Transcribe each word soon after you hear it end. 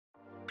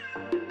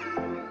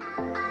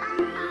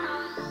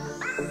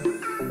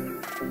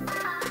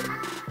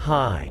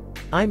Hi,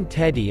 I'm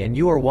Teddy and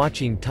you are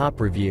watching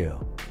Top Review.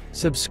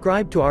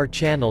 Subscribe to our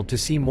channel to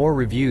see more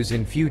reviews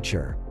in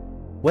future.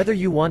 Whether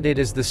you want it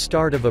as the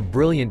start of a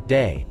brilliant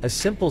day, a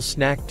simple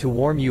snack to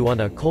warm you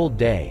on a cold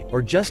day,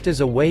 or just as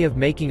a way of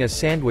making a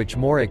sandwich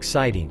more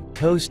exciting,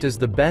 toast is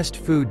the best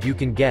food you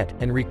can get,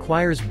 and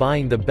requires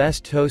buying the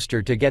best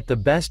toaster to get the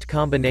best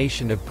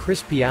combination of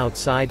crispy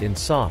outside and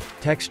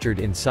soft, textured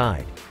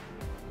inside.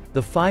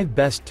 The 5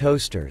 best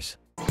toasters.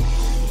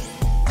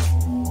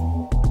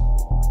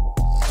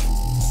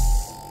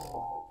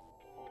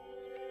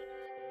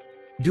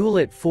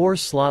 Dualit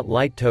 4-slot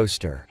Lite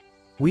toaster.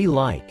 We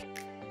like.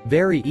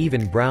 Very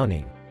even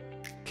browning.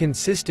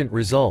 Consistent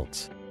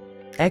results.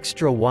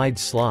 Extra wide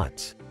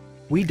slots.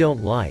 We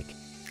don't like.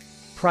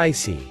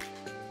 Pricey.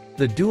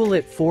 The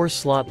Dualit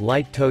 4-slot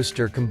Lite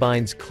toaster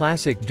combines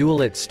classic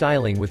Dualit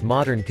styling with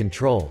modern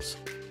controls.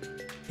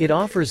 It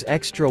offers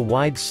extra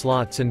wide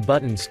slots and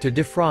buttons to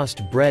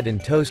defrost bread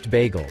and toast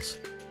bagels.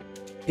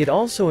 It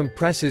also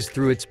impresses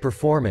through its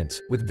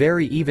performance, with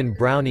very even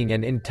browning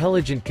and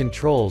intelligent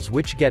controls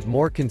which get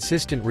more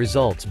consistent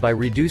results by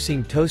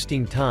reducing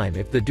toasting time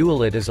if the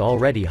Dualit is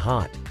already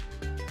hot.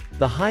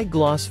 The high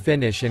gloss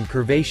finish and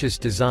curvaceous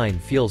design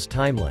feels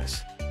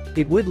timeless.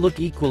 It would look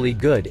equally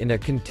good in a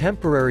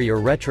contemporary or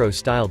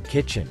retro-styled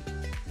kitchen.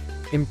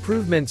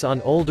 Improvements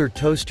on older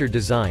toaster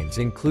designs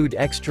include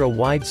extra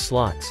wide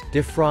slots,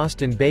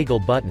 defrost and bagel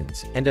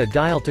buttons, and a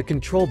dial to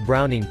control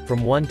browning,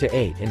 from 1 to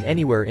 8 and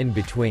anywhere in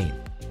between.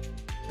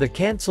 The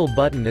cancel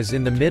button is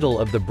in the middle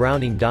of the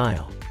browning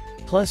dial.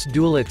 Plus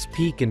Dualit's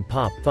peak and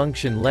pop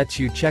function lets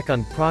you check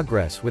on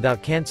progress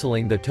without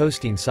canceling the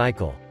toasting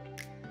cycle.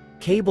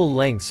 Cable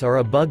lengths are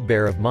a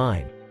bugbear of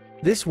mine.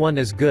 This one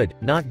is good,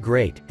 not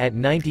great, at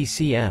 90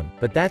 cm,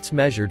 but that's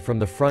measured from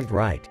the front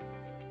right.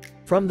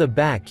 From the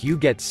back you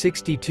get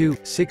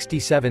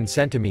 62-67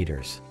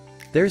 centimeters.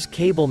 There's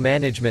cable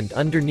management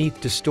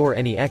underneath to store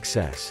any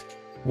excess.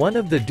 One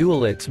of the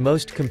Dualit's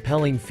most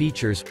compelling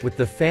features, with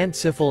the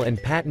fanciful and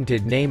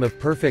patented name of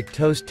Perfect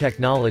Toast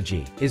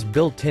technology, is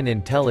built-in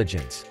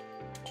intelligence.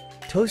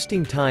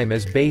 Toasting time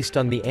is based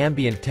on the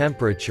ambient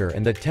temperature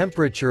and the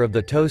temperature of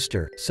the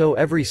toaster, so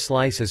every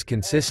slice is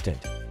consistent.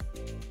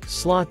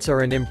 Slots are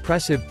an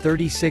impressive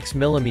 36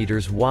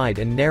 mm wide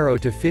and narrow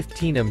to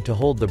 15 mm to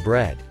hold the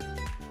bread.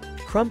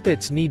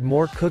 Crumpets need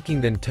more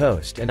cooking than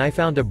toast, and I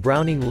found a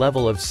browning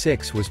level of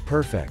 6 was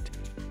perfect.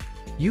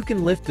 You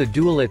can lift the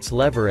Dualit's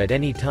lever at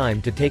any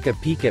time to take a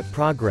peek at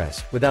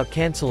progress, without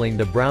canceling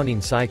the browning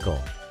cycle.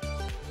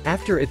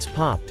 After it's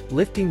popped,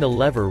 lifting the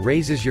lever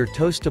raises your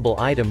toastable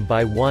item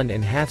by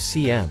 1.5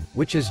 cm,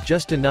 which is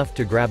just enough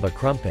to grab a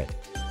crumpet.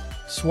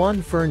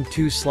 Swan Fearne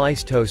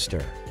 2-slice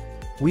toaster.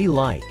 We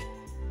like.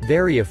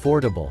 Very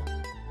affordable.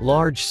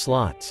 Large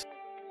slots.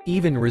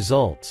 Even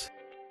results.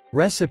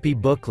 Recipe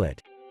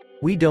booklet.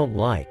 We don't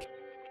like.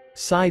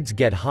 Sides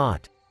get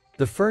hot.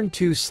 The Fearne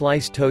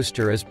 2-slice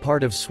toaster is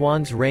part of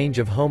Swan's range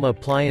of home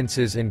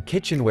appliances and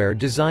kitchenware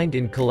designed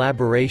in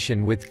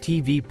collaboration with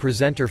TV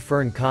presenter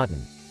Fearne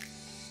Cotton.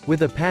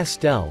 With a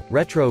pastel,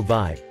 retro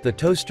vibe, the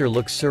toaster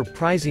looks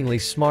surprisingly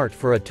smart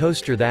for a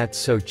toaster that's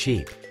so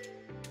cheap.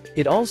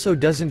 It also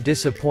doesn't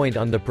disappoint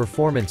on the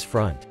performance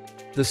front.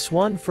 The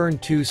Swan Fearne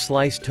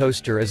 2-slice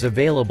toaster is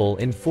available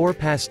in 4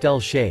 pastel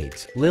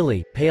shades: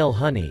 lily, pale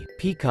honey,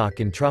 peacock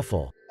and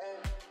truffle.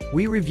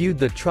 We reviewed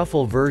the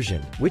truffle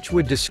version, which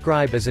would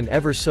describe as an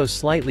ever so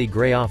slightly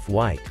gray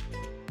off-white.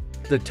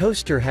 The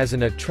toaster has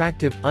an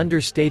attractive,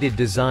 understated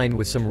design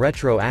with some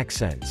retro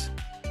accents.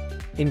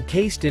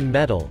 Encased in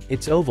metal,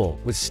 it's oval,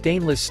 with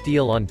stainless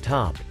steel on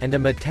top, and a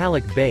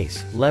metallic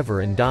base, lever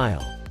and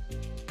dial.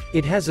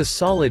 It has a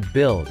solid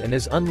build and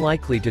is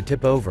unlikely to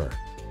tip over.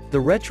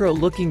 The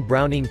retro-looking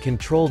browning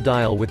control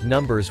dial with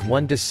numbers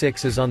 1 to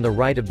 6 is on the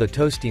right of the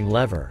toasting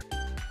lever.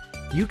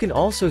 You can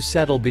also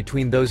settle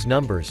between those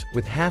numbers,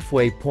 with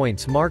halfway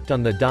points marked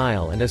on the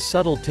dial and a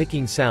subtle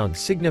ticking sound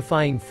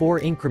signifying 4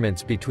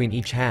 increments between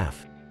each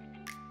half.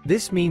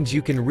 This means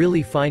you can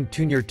really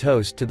fine-tune your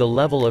toast to the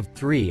level of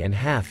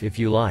 3.5 if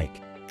you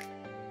like.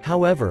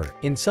 However,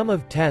 in some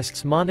of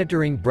tests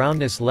monitoring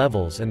brownness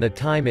levels and the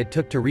time it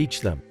took to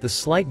reach them, the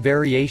slight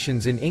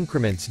variations in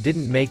increments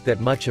didn't make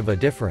that much of a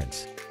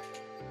difference.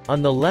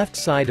 On the left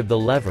side of the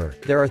lever,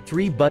 there are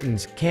 3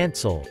 buttons: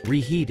 cancel,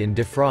 reheat and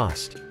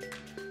defrost.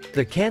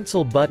 The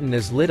cancel button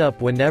is lit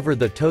up whenever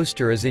the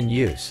toaster is in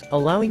use,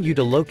 allowing you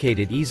to locate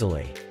it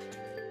easily.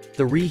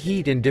 The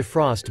reheat and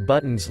defrost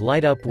buttons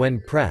light up when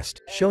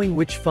pressed, showing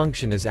which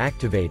function is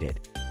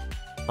activated.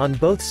 On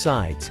both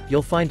sides,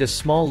 you'll find a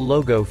small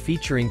logo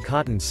featuring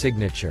Cotton's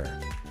signature.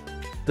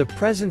 The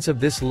presence of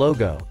this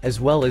logo, as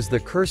well as the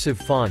cursive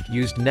font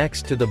used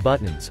next to the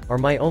buttons, are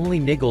my only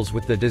niggles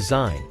with the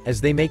design,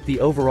 as they make the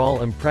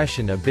overall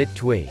impression a bit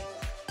twee.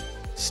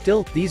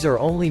 Still, these are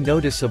only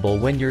noticeable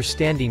when you're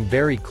standing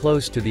very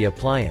close to the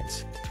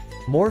appliance.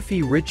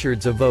 Morphy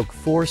Richards Evoke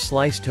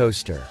 4-slice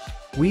toaster.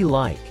 We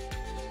like.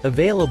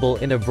 Available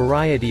in a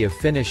variety of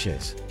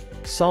finishes.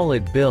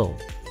 Solid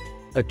build.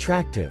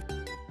 Attractive.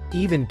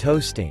 Even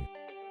toasting.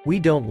 We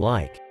don't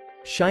like.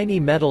 Shiny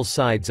metal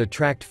sides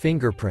attract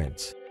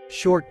fingerprints.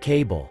 Short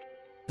cable.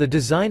 The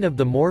design of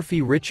the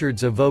Morphy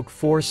Richards Evoke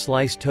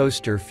 4-slice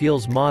toaster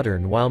feels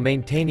modern while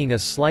maintaining a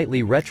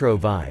slightly retro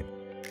vibe.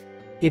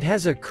 It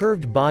has a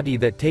curved body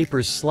that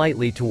tapers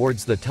slightly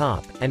towards the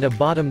top, and a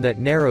bottom that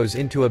narrows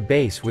into a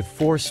base with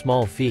 4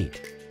 small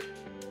feet.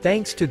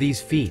 Thanks to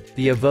these feet,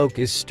 the Evoke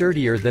is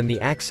sturdier than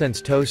the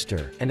Accents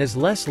toaster, and is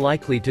less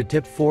likely to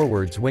tip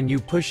forwards when you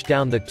push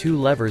down the 2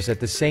 levers at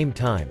the same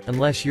time,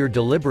 unless you're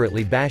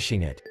deliberately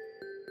bashing it.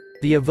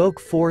 The Evoke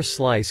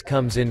 4-slice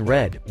comes in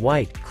red,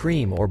 white,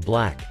 cream or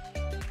black.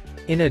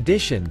 In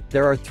addition,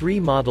 there are 3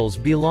 models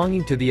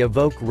belonging to the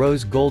Evoke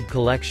Rose Gold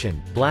collection: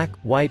 black,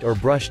 white or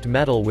brushed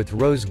metal with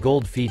rose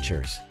gold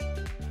features.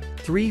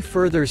 3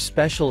 further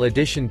special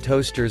edition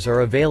toasters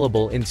are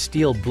available in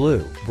steel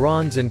blue,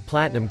 bronze and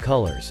platinum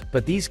colors,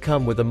 but these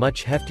come with a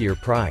much heftier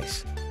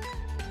price.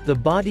 The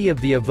body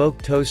of the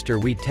Evoke toaster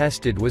we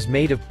tested was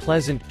made of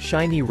pleasant,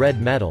 shiny red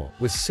metal,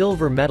 with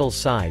silver metal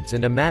sides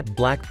and a matte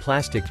black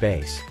plastic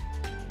base.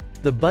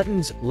 The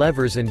buttons,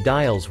 levers and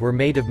dials were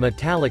made of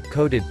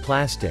metallic-coated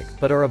plastic,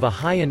 but are of a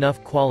high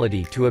enough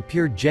quality to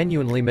appear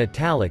genuinely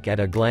metallic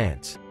at a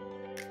glance.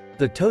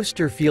 The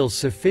toaster feels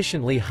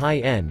sufficiently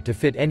high-end to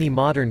fit any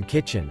modern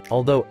kitchen,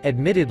 although,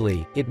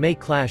 admittedly, it may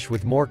clash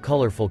with more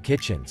colorful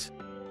kitchens.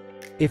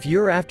 If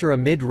you're after a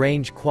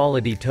mid-range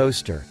quality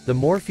toaster, the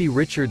Morphy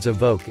Richards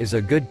Evoke is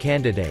a good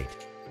candidate.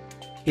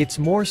 It's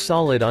more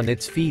solid on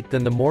its feet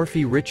than the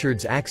Morphy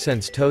Richards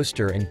Accents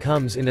toaster and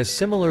comes in a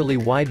similarly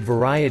wide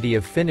variety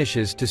of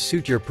finishes to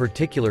suit your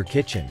particular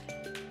kitchen.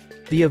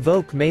 The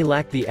Evoke may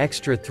lack the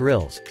extra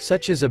thrills,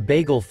 such as a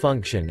bagel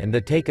function and the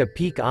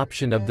take-a-peek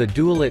option of the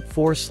Dualit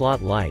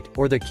 4-slot Lite,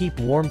 or the keep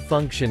warm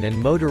function and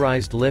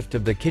motorized lift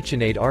of the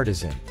KitchenAid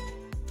Artisan.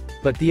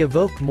 But the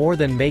Evoke more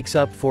than makes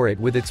up for it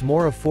with its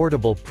more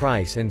affordable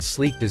price and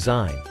sleek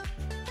design.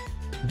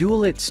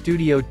 Dualit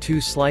Studio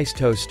 2-slice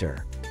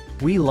toaster.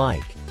 We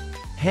like.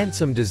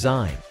 Handsome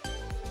design.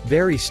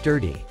 Very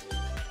sturdy.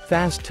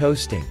 Fast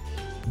toasting.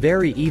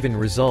 Very even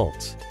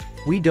results.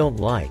 We don't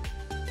like.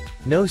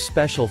 No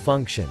special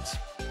functions.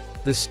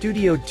 The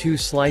Studio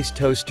 2-slice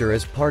toaster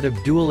is part of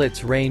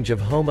Dualit's range of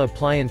home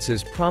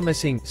appliances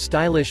promising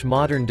stylish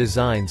modern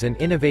designs and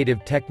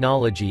innovative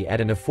technology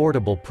at an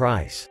affordable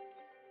price.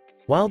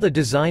 While the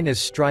design is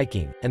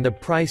striking, and the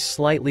price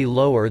slightly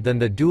lower than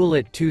the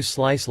Dualit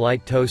 2-slice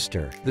Lite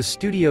toaster, the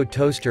Studio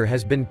toaster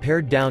has been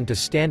pared down to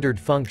standard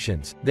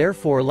functions,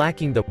 therefore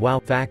lacking the wow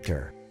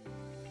factor.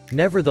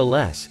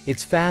 Nevertheless,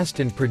 it's fast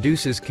and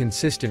produces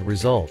consistent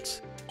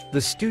results.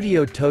 The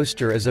Studio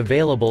toaster is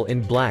available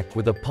in black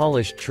with a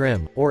polished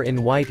trim, or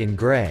in white and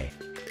gray.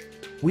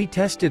 We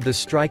tested the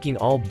striking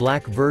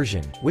all-black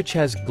version, which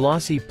has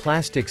glossy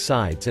plastic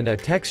sides and a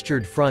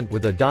textured front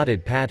with a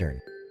dotted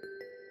pattern.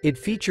 It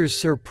features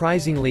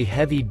surprisingly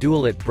heavy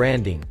Dualit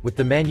branding, with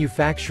the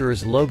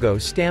manufacturer's logo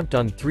stamped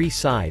on 3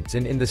 sides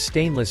and in the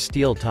stainless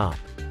steel top.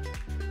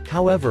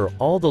 However,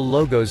 all the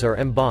logos are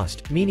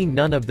embossed, meaning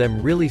none of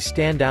them really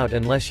stand out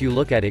unless you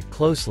look at it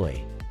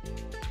closely.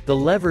 The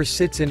lever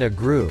sits in a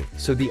groove,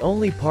 so the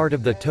only part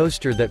of the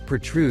toaster that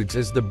protrudes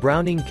is the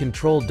Browning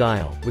control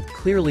dial, with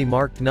clearly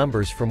marked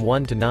numbers from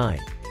 1 to 9.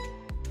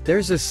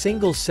 There's a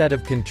single set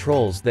of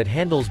controls that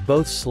handles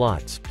both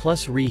slots,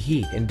 plus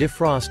reheat and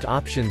defrost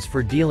options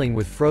for dealing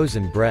with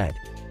frozen bread.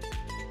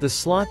 The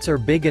slots are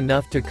big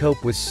enough to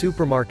cope with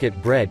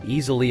supermarket bread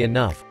easily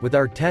enough, with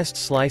our test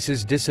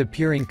slices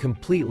disappearing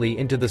completely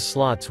into the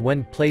slots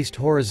when placed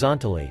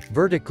horizontally.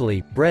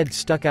 Vertically, bread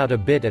stuck out a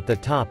bit at the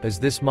top as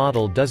this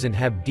model doesn't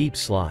have deep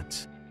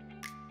slots.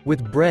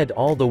 With bread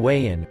all the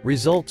way in,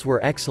 results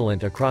were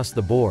excellent across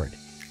the board.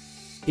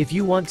 If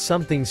you want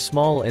something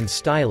small and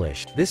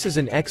stylish, this is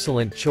an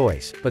excellent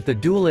choice, but the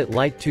Dualit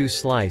Lite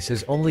 2-slice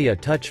is only a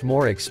touch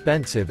more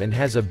expensive and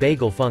has a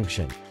bagel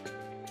function.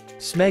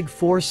 Smeg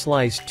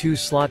 4-slice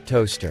 2-slot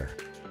toaster.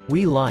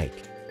 We like.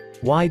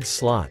 Wide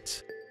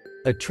slots.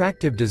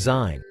 Attractive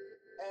design.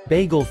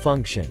 Bagel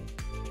function.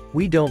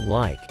 We don't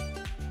like.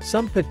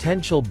 Some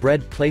potential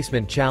bread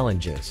placement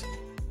challenges.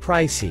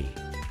 Pricey.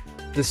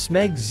 The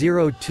Smeg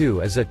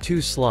 02 is a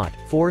 2-slot,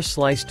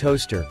 4-slice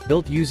toaster,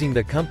 built using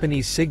the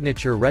company's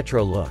signature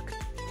retro look.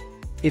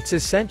 It's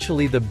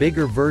essentially the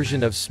bigger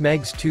version of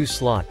Smeg's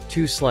 2-slot,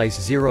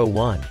 2-slice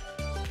 01.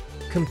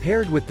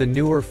 Compared with the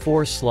newer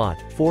 4-slot,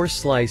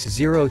 4-slice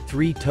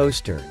 03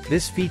 toaster,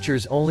 this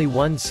features only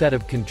one set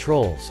of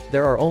controls.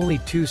 There are only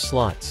 2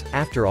 slots,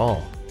 after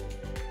all.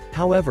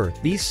 However,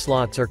 these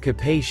slots are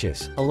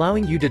capacious,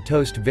 allowing you to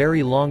toast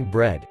very long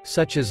bread,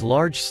 such as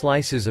large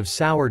slices of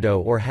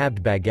sourdough or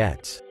halved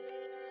baguettes.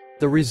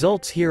 The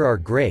results here are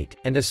great,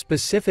 and a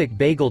specific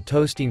bagel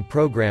toasting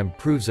program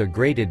proves a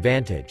great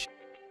advantage.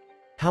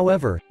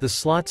 However, the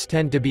slots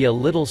tend to be a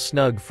little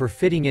snug for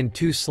fitting in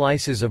 2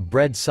 slices of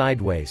bread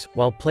sideways,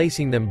 while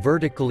placing them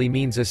vertically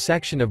means a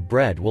section of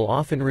bread will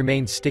often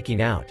remain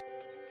sticking out.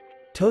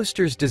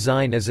 Toaster's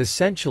design is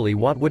essentially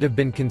what would have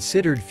been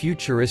considered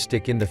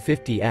futuristic in the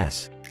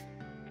 50s.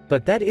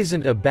 But that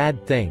isn't a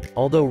bad thing.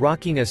 Although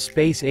rocking a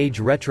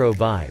space-age retro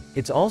vibe,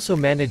 it also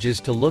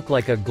manages to look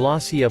like a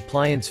glossy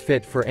appliance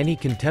fit for any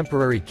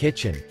contemporary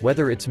kitchen,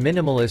 whether it's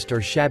minimalist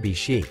or shabby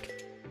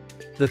chic.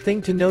 The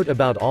thing to note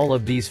about all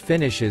of these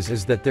finishes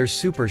is that they're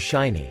super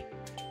shiny.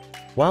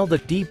 While the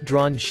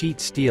deep-drawn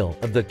sheet steel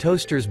of the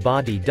toaster's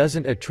body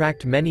doesn't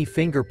attract many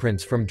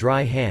fingerprints from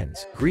dry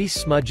hands, grease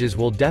smudges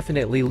will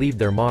definitely leave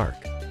their mark.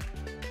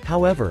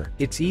 However,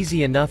 it's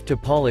easy enough to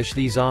polish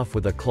these off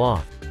with a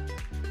cloth.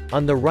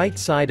 On the right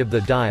side of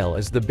the dial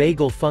is the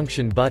bagel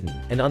function button,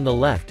 and on the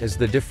left is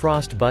the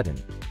defrost button.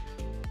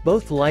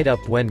 Both light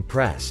up when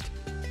pressed.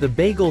 The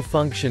bagel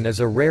function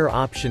is a rare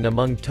option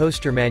among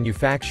toaster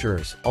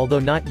manufacturers, although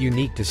not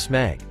unique to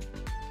Smeg.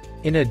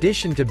 In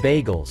addition to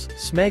bagels,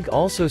 Smeg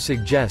also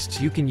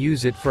suggests you can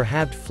use it for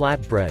halved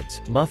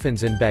flatbreads,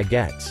 muffins and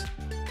baguettes.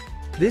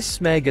 This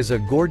Smeg is a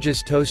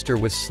gorgeous toaster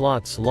with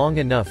slots long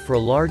enough for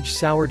large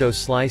sourdough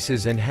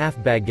slices and half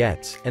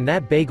baguettes, and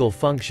that bagel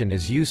function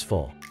is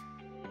useful.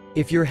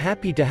 If you're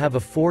happy to have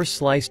a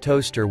 4-slice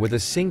toaster with a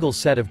single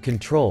set of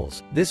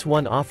controls, this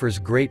one offers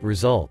great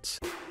results.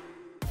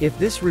 If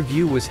this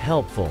review was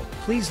helpful,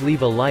 please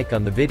leave a like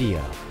on the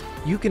video.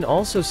 You can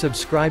also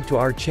subscribe to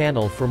our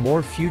channel for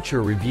more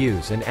future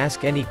reviews and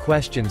ask any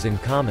questions in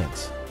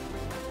comments.